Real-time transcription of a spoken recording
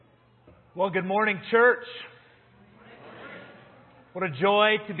Well, good morning, church. What a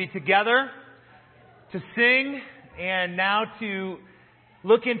joy to be together, to sing, and now to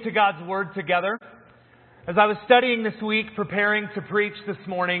look into God's Word together. As I was studying this week, preparing to preach this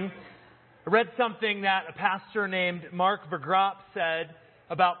morning, I read something that a pastor named Mark Vergrop said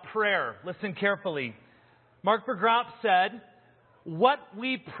about prayer. Listen carefully. Mark Vergrop said, "What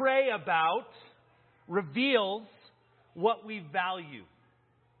we pray about reveals what we value."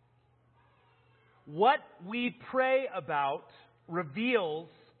 What we pray about reveals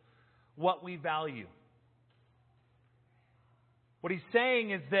what we value. What he's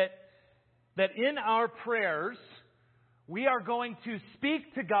saying is that in our prayers, we are going to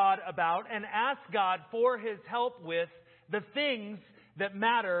speak to God about and ask God for His help with the things that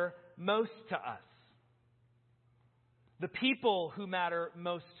matter most to us. The people who matter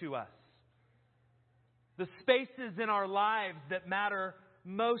most to us. The spaces in our lives that matter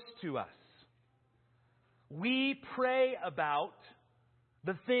most to us. We pray about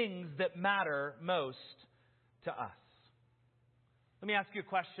the things that matter most to us. Let me ask you a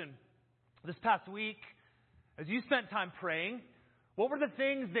question. This past week, as you spent time praying, what were the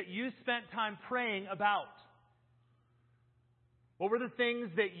things that you spent time praying about? What were the things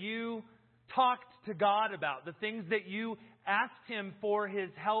that you talked to God about? The things that you asked Him for His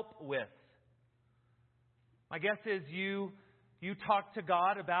help with? My guess is you talked to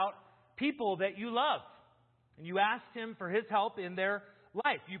God about people that you love. And you asked Him for His help in their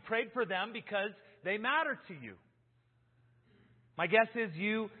life. You prayed for them because they matter to you. My guess is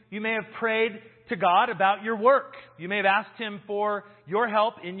you may have prayed to God about your work. You may have asked Him for your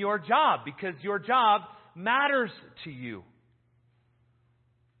help in your job because your job matters to you.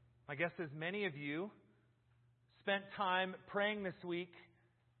 My guess is many of you spent time praying this week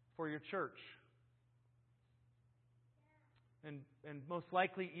for your church. And most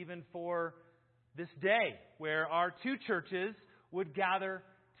likely even for this day where our two churches would gather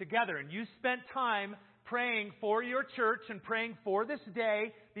together. And you spent time praying for your church and praying for this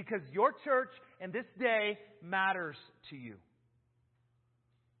day because your church and this day matters to you.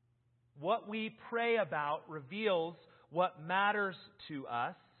 What we pray about reveals what matters to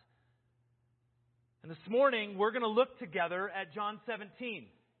us. And this morning we're going to look together at John 17,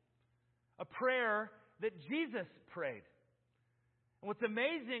 a prayer that Jesus prayed. And what's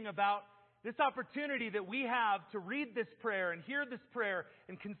amazing about this opportunity that we have to read this prayer and hear this prayer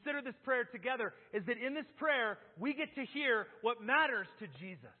and consider this prayer together is that in this prayer, we get to hear what matters to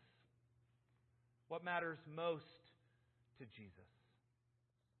Jesus. What matters most to Jesus.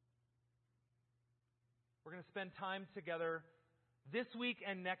 We're going to spend time together this week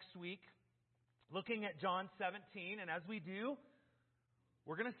and next week looking at John 17. And as we do,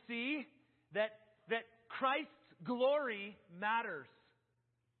 we're going to see that Christ's glory matters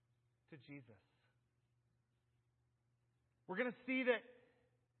to Jesus. We're going to see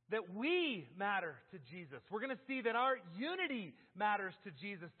that we matter to Jesus. We're going to see that our unity matters to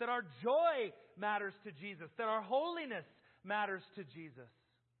Jesus, that our joy matters to Jesus, that our holiness matters to Jesus.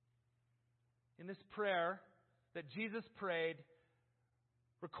 In this prayer that Jesus prayed,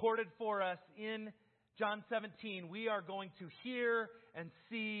 recorded for us in John 17, we are going to hear and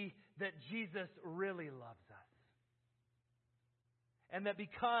see that Jesus really loves us. And that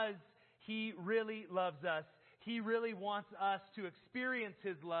because He really loves us, He really wants us to experience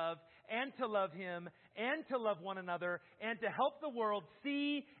His love and to love Him and to love one another and to help the world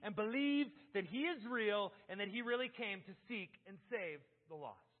see and believe that He is real and that He really came to seek and save the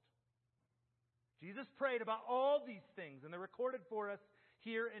lost. Jesus prayed about all these things and they're recorded for us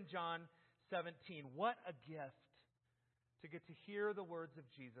here in John 17. What a gift to get to hear the words of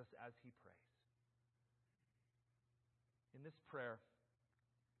Jesus as He prays. In this prayer,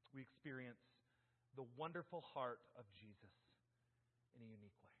 we experience the wonderful heart of Jesus in a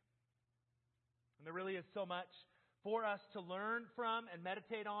unique way. And there really is so much for us to learn from and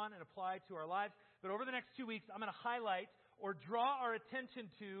meditate on and apply to our lives. But over the next 2 weeks, I'm going to highlight or draw our attention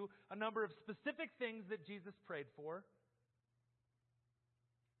to a number of specific things that Jesus prayed for.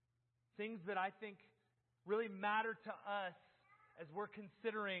 Things that I think really matter to us as we're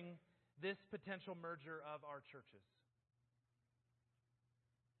considering this potential merger of our churches.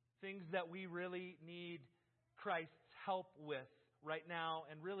 Things that we really need Christ's help with right now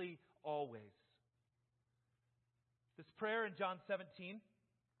and really always. This prayer in John 17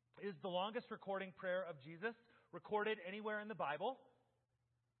 is the longest recording prayer of Jesus recorded anywhere in the Bible.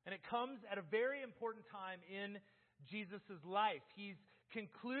 And it comes at a very important time in Jesus' life. He's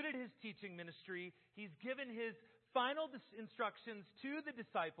concluded His teaching ministry. He's given His final instructions to the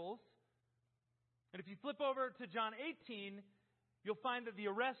disciples. And if you flip over to John 18, you'll find that the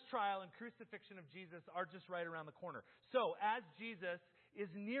arrest, trial, and crucifixion of Jesus are just right around the corner. So, as Jesus is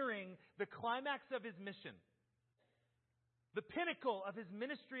nearing the climax of his mission, the pinnacle of his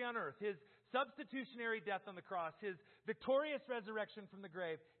ministry on earth, his substitutionary death on the cross, his victorious resurrection from the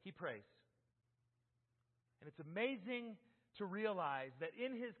grave, he prays. And it's amazing to realize that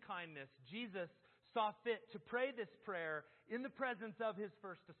in his kindness, Jesus saw fit to pray this prayer in the presence of his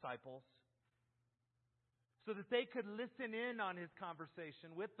first disciples so that they could listen in on his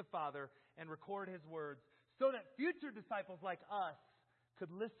conversation with the Father and record his words, so that future disciples like us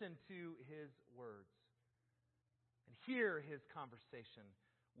could listen to his words and hear his conversation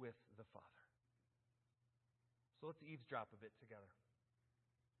with the Father. So let's eavesdrop a bit together.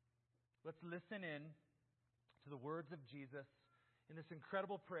 Let's listen in to the words of Jesus in this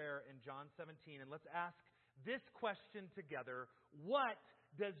incredible prayer in John 17, and let's ask this question together. What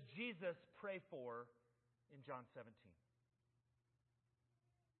does Jesus pray for in John 17?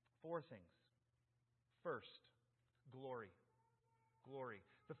 4 things. First, glory. Glory.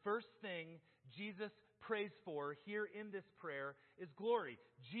 The first thing Jesus prays for here in this prayer is glory.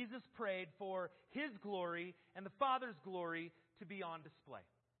 Jesus prayed for his glory and the Father's glory to be on display.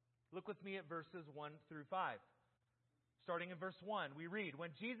 Look with me at verses 1 through 5. Starting in verse 1, we read,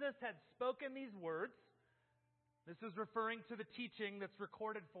 "When Jesus had spoken these words," this is referring to the teaching that's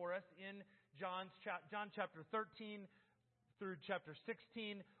recorded for us in John chapter 13 through chapter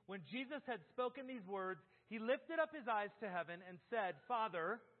 16. "When Jesus had spoken these words, he lifted up his eyes to heaven and said,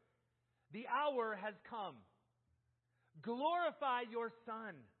 'Father, the hour has come. Glorify your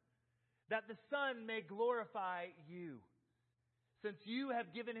Son, that the Son may glorify you, since you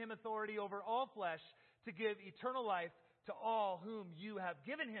have given him authority over all flesh to give eternal life to all whom you have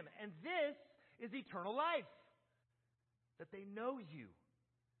given him. And this is eternal life, that they know you,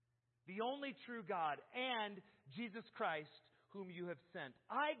 the only true God, and Jesus Christ, whom you have sent.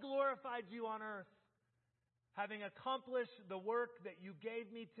 I glorified you on earth, having accomplished the work that you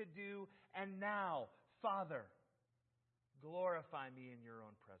gave me to do. And now, Father, glorify me in your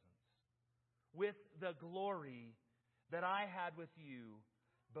own presence, with the glory that I had with you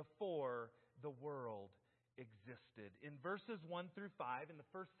before the world existed." In verses 1 through 5, in the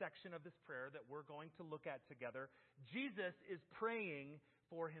first section of this prayer that we're going to look at together, Jesus is praying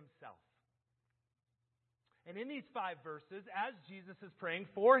for himself. And in these 5 verses, as Jesus is praying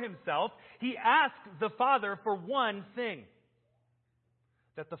for himself, he asks the Father for one thing: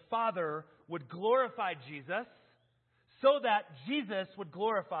 that the Father would glorify Jesus so that Jesus would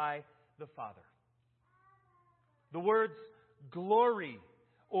glorify the Father. The words glory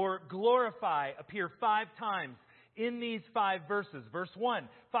or glorify appear 5 times in these 5 verses. Verse 1,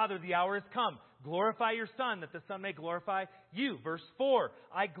 "Father, the hour has come. Glorify your Son, that the Son may glorify you." Verse 4,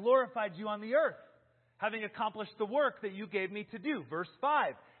 "I glorified you on the earth, having accomplished the work that you gave me to do." Verse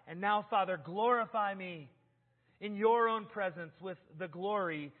 5, "And now, Father, glorify me in your own presence with the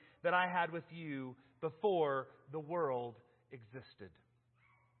glory that I had with you before the world existed."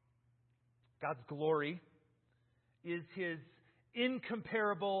 God's glory is his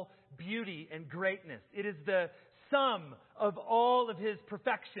incomparable beauty and greatness. It is the sum of all of his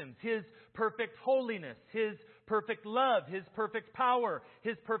perfections, his perfect holiness, his perfect love, his perfect power,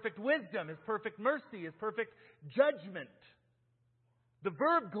 his perfect wisdom, his perfect mercy, his perfect judgment. The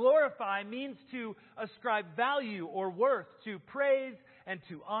verb glorify means to ascribe value or worth, to praise and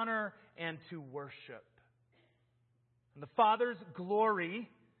to honor and to worship. And the Father's glory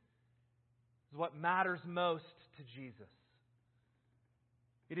is what matters most to Jesus.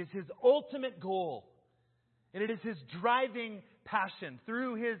 It is his ultimate goal, and it is his driving passion.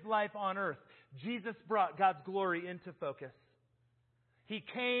 Through his life on earth, Jesus brought God's glory into focus. He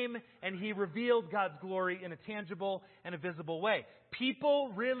came and he revealed God's glory in a tangible and a visible way.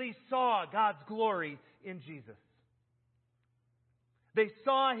 People really saw God's glory in Jesus. They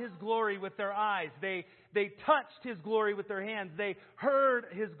saw his glory with their eyes. They touched his glory with their hands. They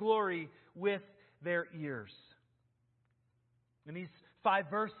heard his glory with their ears. In these 5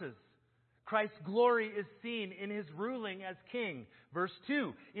 verses, Christ's glory is seen in his ruling as king. Verse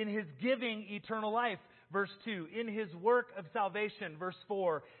 2, in his giving eternal life. Verse 2, in his work of salvation. Verse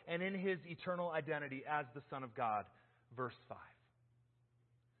 4, and in his eternal identity as the Son of God. Verse 5.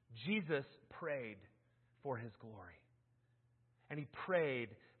 Jesus prayed for his glory. And he prayed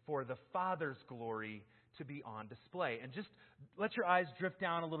for the Father's glory to be on display. And just let your eyes drift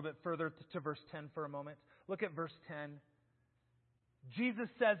down a little bit further to verse 10 for a moment. Look at verse 10. Jesus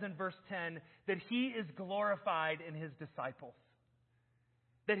says in verse 10 that he is glorified in his disciples.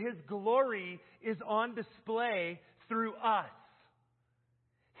 That his glory is on display through us.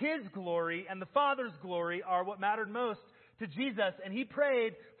 His glory and the Father's glory are what mattered most to Jesus, and He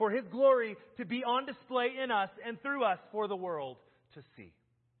prayed for His glory to be on display in us and through us for the world to see.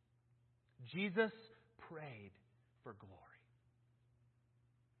 Jesus prayed for glory.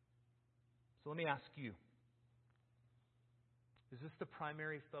 So let me ask you, is this the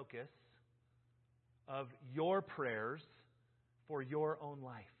primary focus of your prayers for your own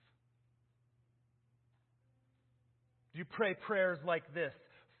life? Do you pray prayers like this?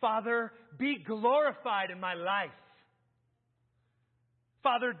 Father, be glorified in my life.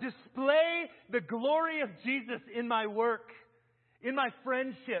 Father, display the glory of Jesus in my work, in my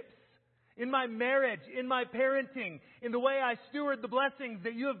friendships, in my marriage, in my parenting, in the way I steward the blessings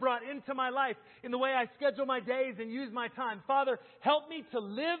that you have brought into my life, in the way I schedule my days and use my time. Father, help me to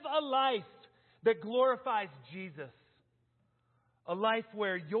live a life that glorifies Jesus. A life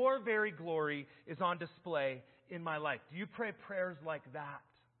where your very glory is on display in my life. Do you pray prayers like that?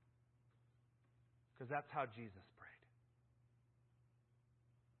 Because that's how Jesus prayed.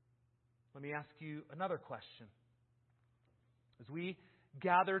 Let me ask you another question. As we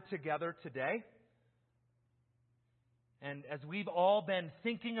gather together today, and as we've all been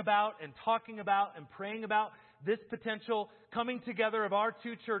thinking about and talking about and praying about this potential coming together of our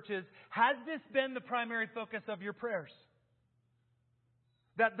two churches, has this been the primary focus of your prayers?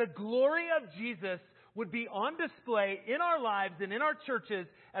 That the glory of Jesus would be on display in our lives and in our churches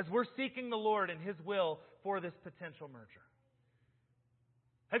as we're seeking the Lord and His will for this potential merger.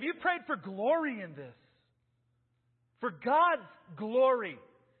 Have you prayed for glory in this? For God's glory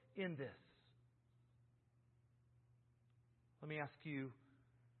in this? Let me ask you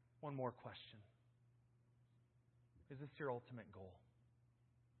one more question. Is this your ultimate goal?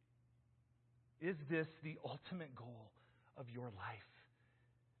 Is this the ultimate goal of your life?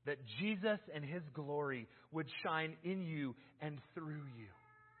 That Jesus and His glory would shine in you and through you.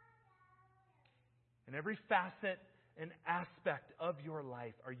 In every facet and aspect of your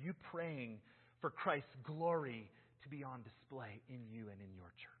life, are you praying for Christ's glory to be on display in you and in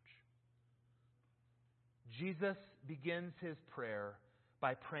your church? Jesus begins His prayer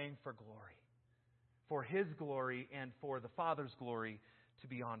by praying for glory. For His glory and for the Father's glory to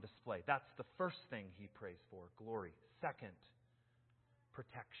be on display. That's the first thing He prays for, glory. Second,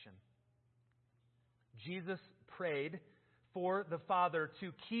 protection. Jesus prayed for the Father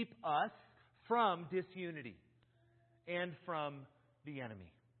to keep us from disunity and from the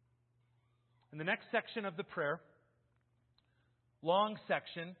enemy. In the next section of the prayer, long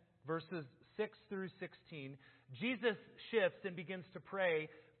section, verses 6 through 16, Jesus shifts and begins to pray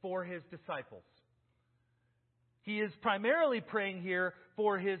for His disciples. He is primarily praying here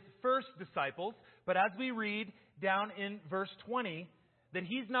for His first disciples, but as we read down in verse 20, that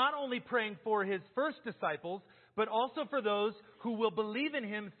He's not only praying for His first disciples, but also for those who will believe in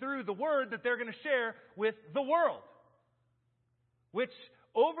Him through the word that they're going to share with the world. Which,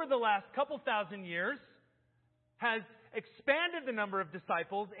 over the last couple thousand years, has expanded the number of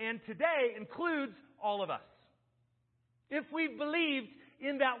disciples and today includes all of us. If we've believed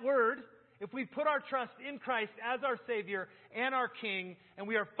in that word, if we put our trust in Christ as our Savior and our King, and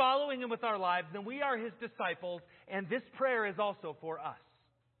we are following Him with our lives, then we are His disciples, and this prayer is also for us.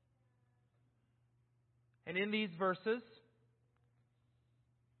 And in these verses,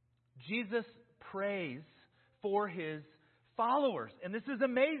 Jesus prays for His followers. And this is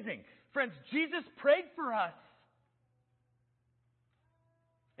amazing. Friends, Jesus prayed for us.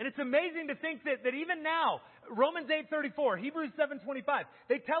 And it's amazing to think that even now, Romans 8:34, Hebrews 7:25,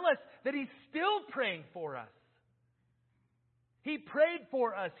 they tell us that He's still praying for us. He prayed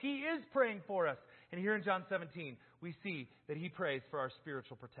for us. He is praying for us. And here in John 17, we see that He prays for our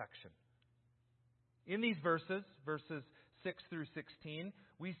spiritual protection. In these verses 6 through 16,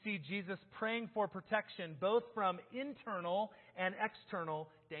 we see Jesus praying for protection both from internal and external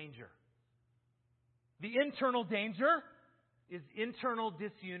danger. The internal danger is internal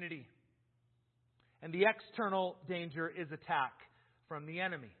disunity. And the external danger is attack from the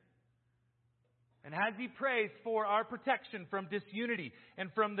enemy. And as He prays for our protection from disunity and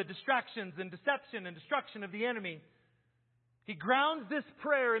from the distractions and deception and destruction of the enemy, He grounds this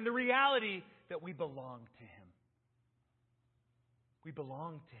prayer in the reality that we belong to Him. We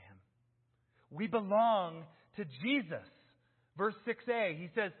belong to Him. We belong to Jesus. Verse 6a, He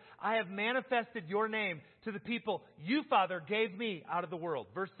says, I have manifested your name to the people you, Father, gave me out of the world.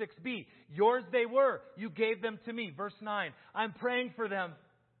 Verse 6b, yours they were. You gave them to me. Verse 9, I'm praying for them.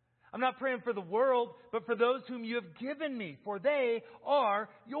 I'm not praying for the world, but for those whom you have given me, for they are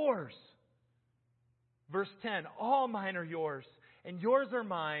yours. Verse 10, all mine are yours, and yours are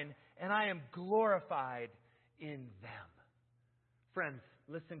mine, and I am glorified in them. Friends,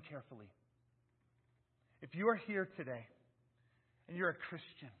 listen carefully. If you are here today and you're a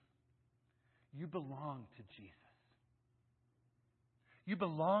Christian, you belong to Jesus. You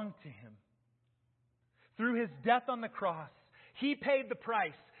belong to Him. Through His death on the cross, He paid the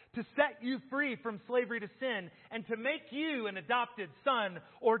price to set you free from slavery to sin and to make you an adopted son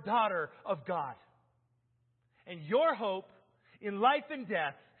or daughter of God. And your hope in life and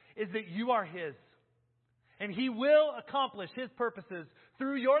death is that you are His. And He will accomplish His purposes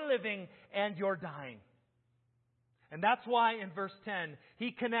through your living and your dying. And that's why in verse 10,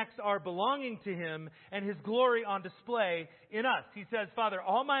 He connects our belonging to Him and His glory on display in us. He says, Father,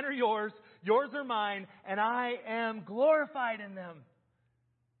 all mine are yours, yours are mine, and I am glorified in them.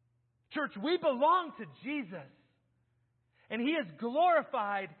 Church, we belong to Jesus. And He is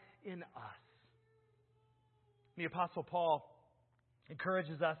glorified in us. The Apostle Paul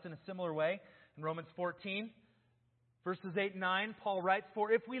encourages us in a similar way. In Romans 14, verses 8 and 9, Paul writes,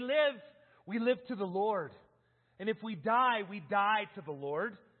 For if we live to the Lord. And if we die to the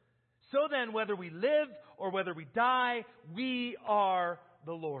Lord. So then, whether we live or whether we die, we are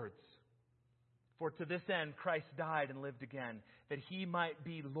the Lord's. For to this end Christ died and lived again, that He might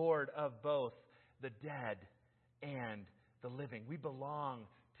be Lord of both the dead and the living. We belong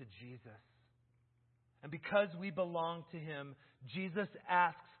to Jesus. And because we belong to Him, Jesus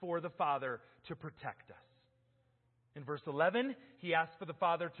asks for the Father to protect us. In verse 11, He asks for the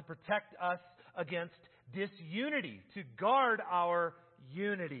Father to protect us against disunity, to guard our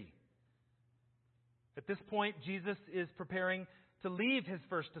unity. At this point, Jesus is preparing to leave His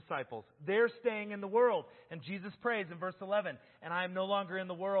first disciples. They're staying in the world. And Jesus prays in verse 11, And I am no longer in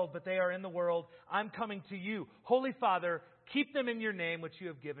the world, but they are in the world. I'm coming to you. Holy Father, keep them in your name, which you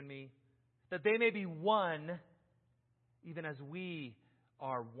have given me, that they may be one, even as we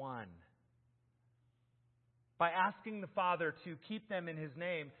are one. By asking the Father to keep them in His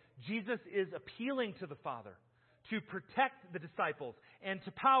name, Jesus is appealing to the Father to protect the disciples and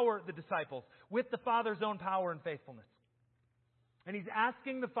to power the disciples with the Father's own power and faithfulness. And He's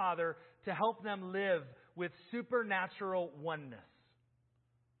asking the Father to help them live with supernatural oneness,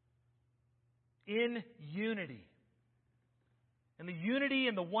 in unity. And the unity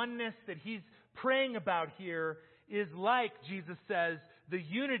and the oneness that He's praying about here is like, Jesus says, the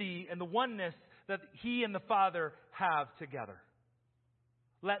unity and the oneness that He and the Father have together.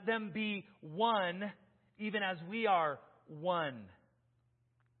 Let them be one, even as we are one.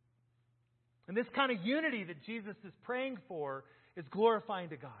 And this kind of unity that Jesus is praying for is glorifying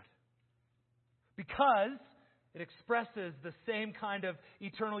to God. Because it expresses the same kind of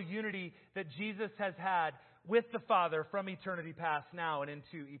eternal unity that Jesus has had with the Father from eternity past now and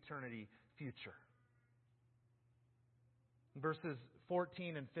into eternity future. In verses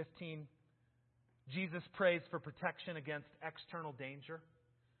 14 and 15, Jesus prays for protection against external danger.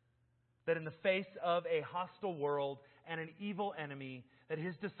 That in the face of a hostile world and an evil enemy, that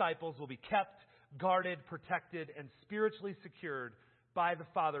His disciples will be kept, guarded, protected, and spiritually secured by the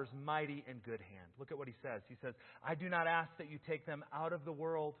Father's mighty and good hand. Look at what He says. He says, I do not ask that you take them out of the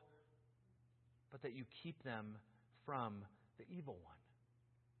world, but that you keep them from the evil one.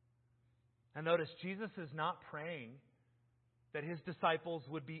 And notice, Jesus is not praying that His disciples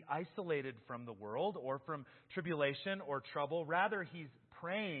would be isolated from the world or from tribulation or trouble. Rather, He's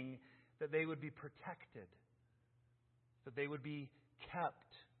praying that they would be protected, that they would be kept,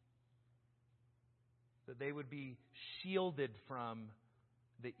 that they would be shielded from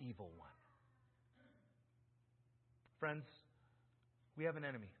the evil one. Friends, we have an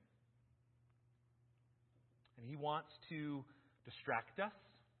enemy. And he wants to distract us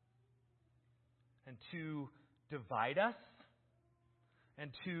and to divide us and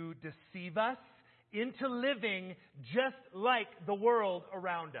to deceive us into living just like the world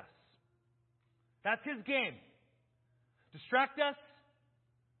around us. That's his game. Distract us,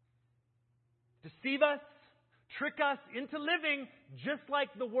 deceive us, trick us into living just like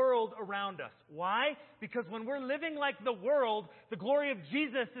the world around us. Why? Because when we're living like the world, the glory of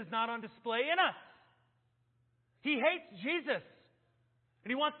Jesus is not on display in us. He hates Jesus.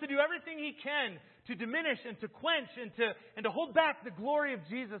 And he wants to do everything he can to diminish and to quench and to hold back the glory of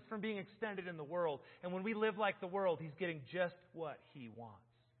Jesus from being extended in the world. And when we live like the world, he's getting just what he wants.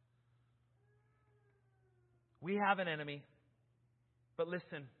 We have an enemy. But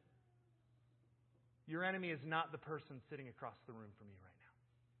listen, your enemy is not the person sitting across the room from you right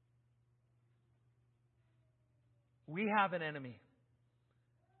now. We have an enemy.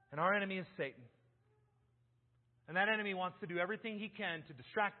 And our enemy is Satan. And that enemy wants to do everything he can to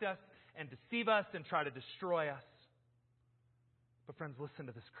distract us and deceive us and try to destroy us. But friends, listen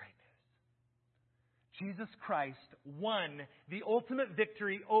to this great news. Jesus Christ won the ultimate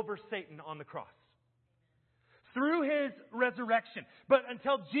victory over Satan on the cross. through His resurrection. But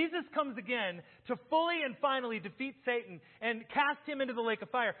until Jesus comes again to fully and finally defeat Satan and cast him into the lake of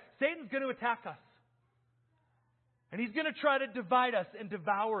fire, Satan's going to attack us. And he's going to try to divide us and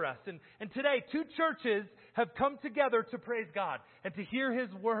devour us. And today, two churches have come together to praise God and to hear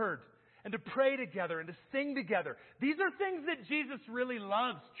His Word and to pray together and to sing together. These are things that Jesus really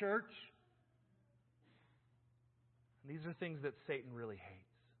loves, church. And these are things that Satan really hates.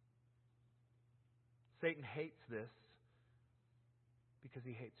 Satan hates this because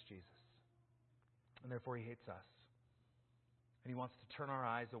he hates Jesus. And therefore he hates us. And he wants to turn our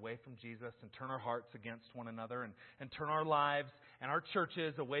eyes away from Jesus and turn our hearts against one another and turn our lives and our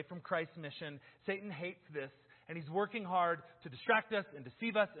churches away from Christ's mission. Satan hates this, and he's working hard to distract us and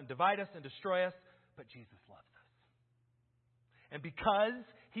deceive us and divide us and destroy us. But Jesus loves us. And because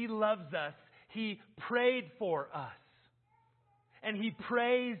He loves us, He prayed for us. And He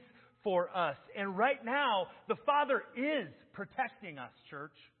prays for us. And right now, the Father is protecting us,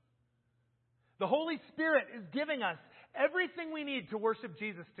 church. The Holy Spirit is giving us everything we need to worship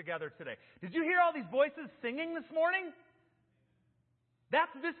Jesus together today. Did you hear all these voices singing this morning?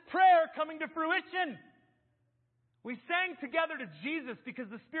 That's this prayer coming to fruition. We sang together to Jesus because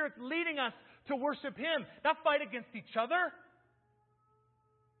the Spirit's leading us to worship Him, not fight against each other.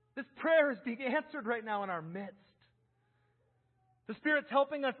 This prayer is being answered right now in our midst. The Spirit's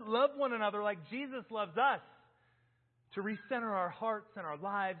helping us love one another like Jesus loves us, to recenter our hearts and our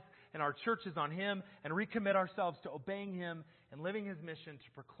lives and our churches on Him and recommit ourselves to obeying Him and living His mission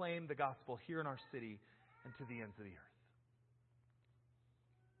to proclaim the gospel here in our city and to the ends of the earth.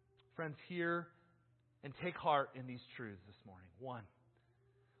 Friends, hear and take heart in these truths this morning. 1,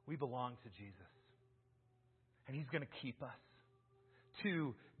 we belong to Jesus, and He's going to keep us.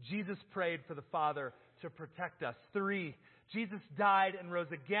 2, Jesus prayed for the Father to protect us. 3, Jesus died and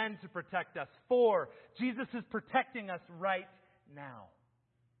rose again to protect us. 4, Jesus is protecting us right now.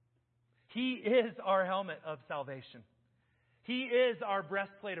 He is our helmet of salvation. He is our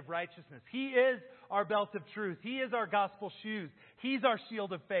breastplate of righteousness. He is our belt of truth. He is our gospel shoes. He's our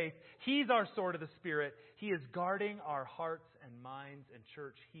shield of faith. He's our sword of the Spirit. He is guarding our hearts and minds. And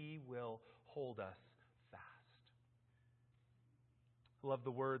church, He will hold us fast. I love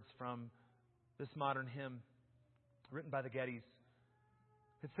the words from this modern hymn written by the Gettys.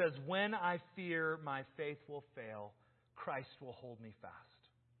 It says, "When I fear my faith will fail, Christ will hold me fast.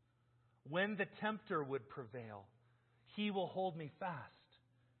 When the tempter would prevail, He will hold me fast.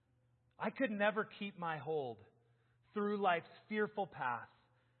 I could never keep my hold through life's fearful path,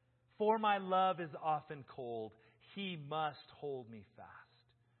 for my love is often cold. He must hold me fast.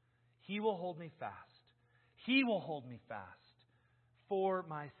 He will hold me fast. He will hold me fast. For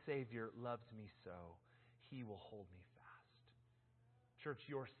my Savior loves me so. He will hold me fast." Church,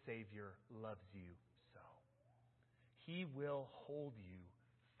 your Savior loves you so. He will hold you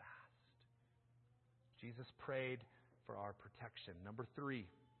fast. Jesus prayed for our protection. Number 3,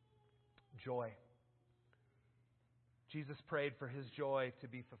 joy. Jesus prayed for His joy to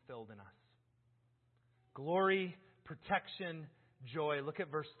be fulfilled in us. Glory, protection, joy. Look at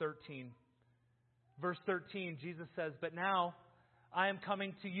verse 13. Verse 13, Jesus says, "But now I am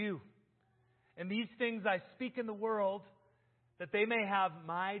coming to you, and these things I speak in the world, that they may have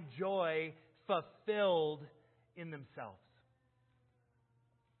my joy fulfilled in themselves."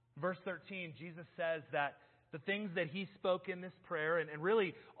 Verse 13, Jesus says that the things that He spoke in this prayer, and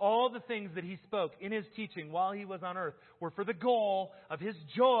really all the things that He spoke in His teaching while He was on earth, were for the goal of His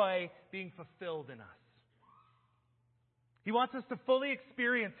joy being fulfilled in us. He wants us to fully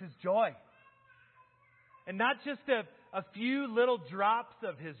experience His joy. And not just a few little drops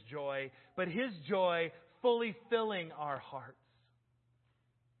of His joy, but His joy fully filling our hearts.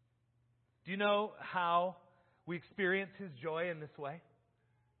 Do you know how we experience His joy in this way?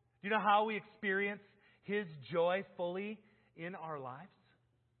 Do you know how we experience His joy fully in our lives?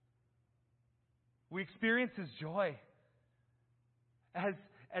 We experience His joy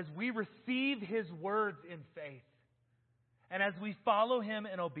as we receive His words in faith, and as we follow Him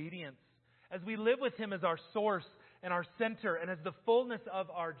in obedience, as we live with Him as our source and our center and as the fullness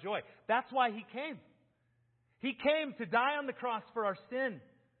of our joy. That's why He came. He came to die on the cross for our sin.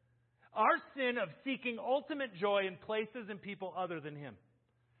 Our sin of seeking ultimate joy in places and people other than Him.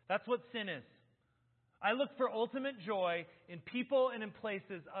 That's what sin is. I look for ultimate joy in people and in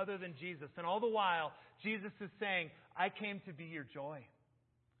places other than Jesus. And all the while, Jesus is saying, I came to be your joy.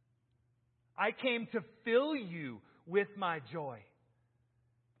 I came to fill you with my joy.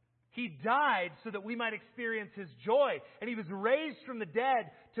 He died so that we might experience His joy. And He was raised from the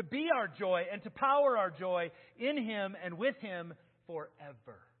dead to be our joy and to power our joy in Him and with Him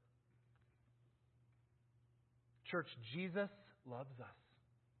forever. Church, Jesus loves us.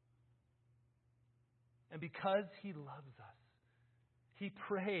 And because He loves us, He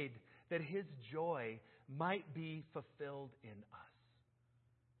prayed that His joy might be fulfilled in us.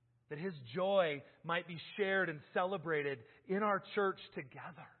 That His joy might be shared and celebrated in our church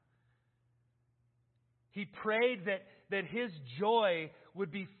together. He prayed that His joy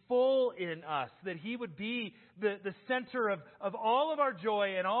would be full in us, that He would be the center of all of our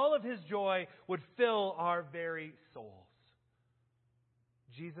joy, and all of His joy would fill our very souls.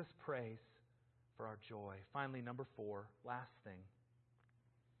 Jesus prays for our joy. Finally, number 4, last thing.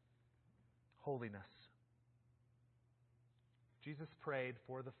 Holiness. Jesus prayed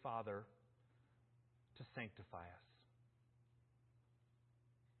for the Father to sanctify us.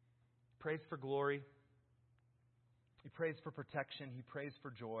 He prays for glory. He prays for protection. He prays for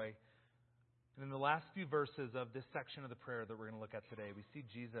joy. And in the last few verses of this section of the prayer that we're going to look at today, we see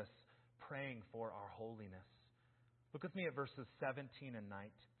Jesus praying for our holiness. Look with me at verses 17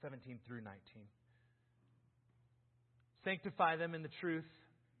 through 19. Sanctify them in the truth.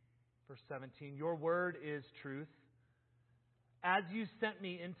 Verse 17, your word is truth. As you sent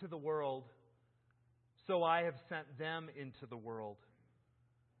me into the world, so I have sent them into the world.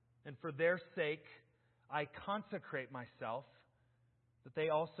 And for their sake, I consecrate myself, that they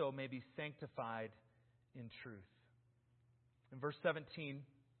also may be sanctified in truth. In verse 17,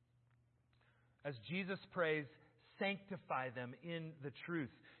 as Jesus prays, sanctify them in the truth.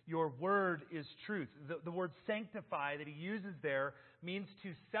 Your word is truth. The word sanctify that He uses there means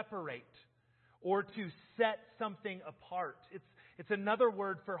to separate or to set something apart. It's another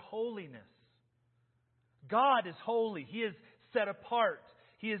word for holiness. God is holy. He is set apart.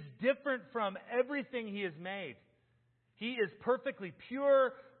 He is different from everything He has made. He is perfectly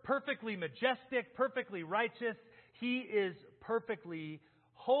pure, perfectly majestic, perfectly righteous. He is perfectly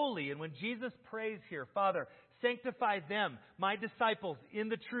holy. And when Jesus prays here, Father, sanctify them, my disciples, in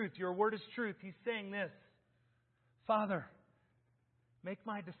the truth. Your word is truth. He's saying this. Father, make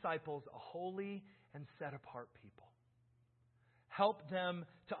my disciples a holy and set apart people. Help them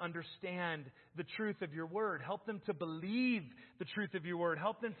to understand the truth of your word. Help them to believe the truth of your word.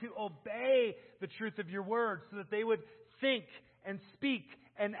 Help them to obey the truth of your word so that they would think and speak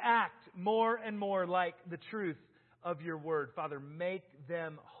and act more and more like the truth of your word. Father, make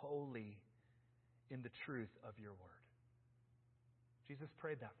them holy in the truth of your word. Jesus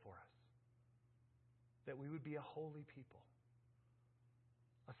prayed that for us. That we would be a holy people.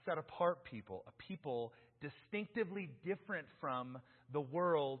 A set apart people. A people distinctively different from the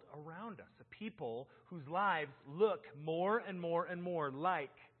world around us. A people whose lives look more and more and more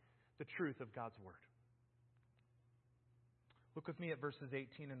like the truth of God's word. Look with me at verses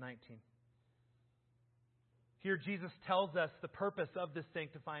 18 and 19. Here Jesus tells us the purpose of this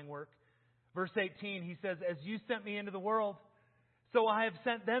sanctifying work. Verse 18, He says, as you sent me into the world, so I have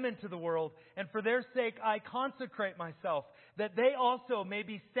sent them into the world, and for their sake I consecrate myself, that they also may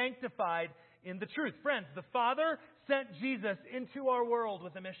be sanctified in the truth. Friends, the Father sent Jesus into our world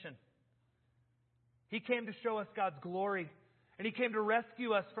with a mission. He came to show us God's glory, and He came to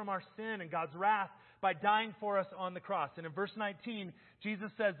rescue us from our sin and God's wrath by dying for us on the cross. And in verse 19, Jesus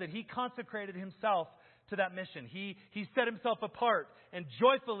says that He consecrated Himself to that mission. He set Himself apart and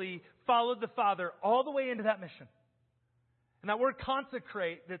joyfully followed the Father all the way into that mission. And that word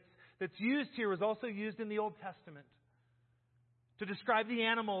consecrate that's used here was also used in the Old Testament to describe the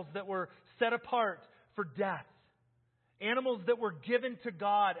animals that were set apart for death. Animals that were given to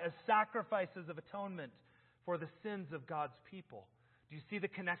God as sacrifices of atonement for the sins of God's people. Do you see the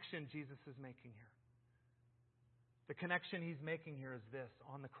connection Jesus is making here? The connection He's making here is this.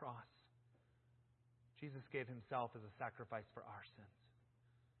 On the cross, Jesus gave Himself as a sacrifice for our sins.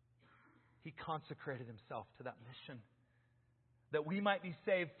 He consecrated Himself to that mission, that we might be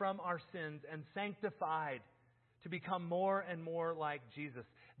saved from our sins and sanctified to become more and more like Jesus.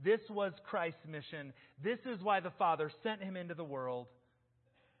 This was Christ's mission. This is why the Father sent Him into the world.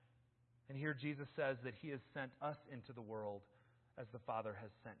 And here Jesus says that He has sent us into the world as the Father has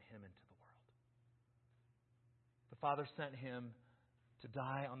sent Him into the world. The Father sent Him to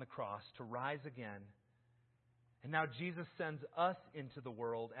die on the cross, to rise again. And now Jesus sends us into the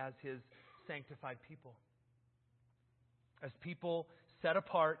world as His sanctified people. As people set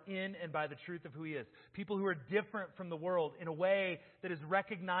apart in and by the truth of who He is. People who are different from the world in a way that is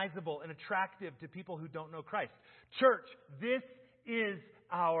recognizable and attractive to people who don't know Christ. Church, this is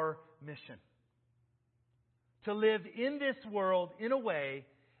our mission. To live in this world in a way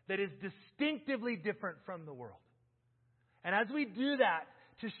that is distinctively different from the world. And as we do that,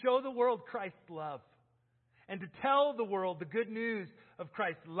 to show the world Christ's love. And to tell the world the good news of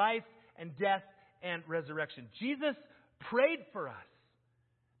Christ's life and death and resurrection. Jesus prayed for us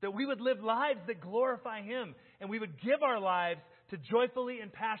that we would live lives that glorify Him, and we would give our lives to joyfully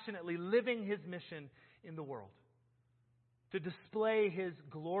and passionately living His mission in the world, to display His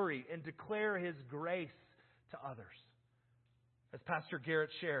glory and declare His grace to others. As Pastor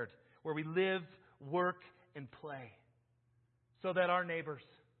Garrett shared, where we live, work, and play, so that our neighbors,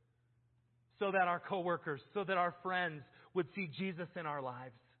 so that our coworkers, so that our friends would see Jesus in our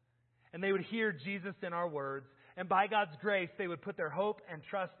lives. And they would hear Jesus in our words. And by God's grace, they would put their hope and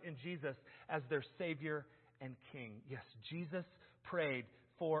trust in Jesus as their Savior and King. Yes, Jesus prayed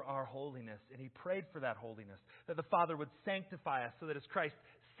for our holiness. And He prayed for that holiness, that the Father would sanctify us so that as Christ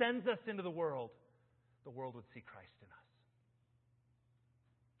sends us into the world would see Christ in us.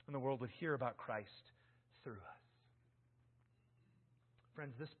 And the world would hear about Christ through us.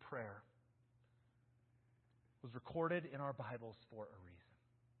 Friends, this prayer was recorded in our Bibles for a reason.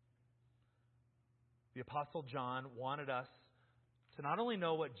 The Apostle John wanted us to not only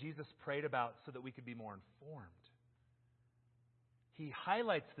know what Jesus prayed about so that we could be more informed, he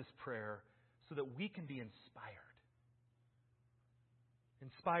highlights this prayer so that we can be inspired.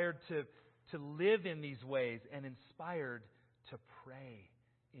 Inspired to live in these ways and inspired to pray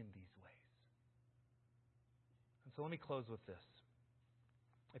in these ways. And so let me close with this.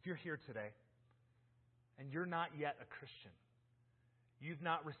 If you're here today and you're not yet a Christian, you've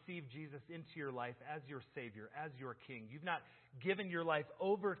not received Jesus into your life as your Savior, as your King, you've not given your life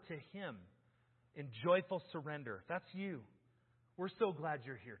over to Him in joyful surrender, if that's you, we're so glad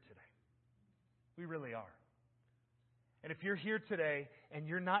you're here today. We really are. And if you're here today and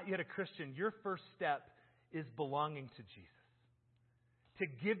you're not yet a Christian, your first step is belonging to Jesus. To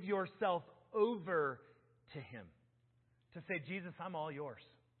give yourself over to Him. To say, Jesus, I'm all yours.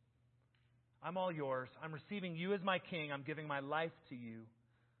 I'm all yours. I'm receiving You as my King. I'm giving my life to You.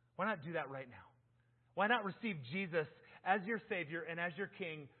 Why not do that right now? Why not receive Jesus as your Savior and as your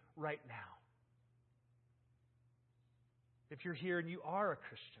King right now? If you're here and you are a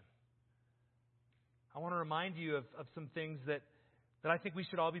Christian, I want to remind you of some things that I think we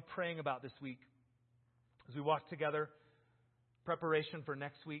should all be praying about this week. As we walk together, preparation for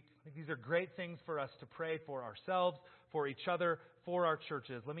next week. I think these are great things for us to pray for ourselves, for each other, for our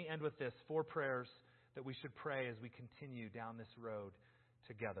churches. Let me end with this. 4 prayers that we should pray as we continue down this road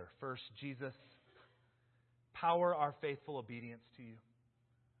together. First, Jesus, power our faithful obedience to You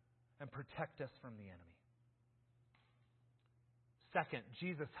and protect us from the enemy. Second,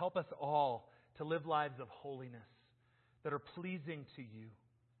 Jesus, help us all to live lives of holiness that are pleasing to You.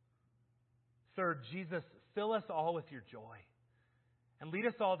 Third, Jesus, fill us all with Your joy and lead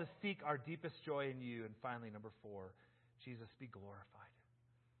us all to seek our deepest joy in You. And finally, number 4, Jesus, be glorified.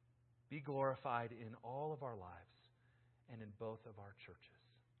 Be glorified in all of our lives and in both of our churches.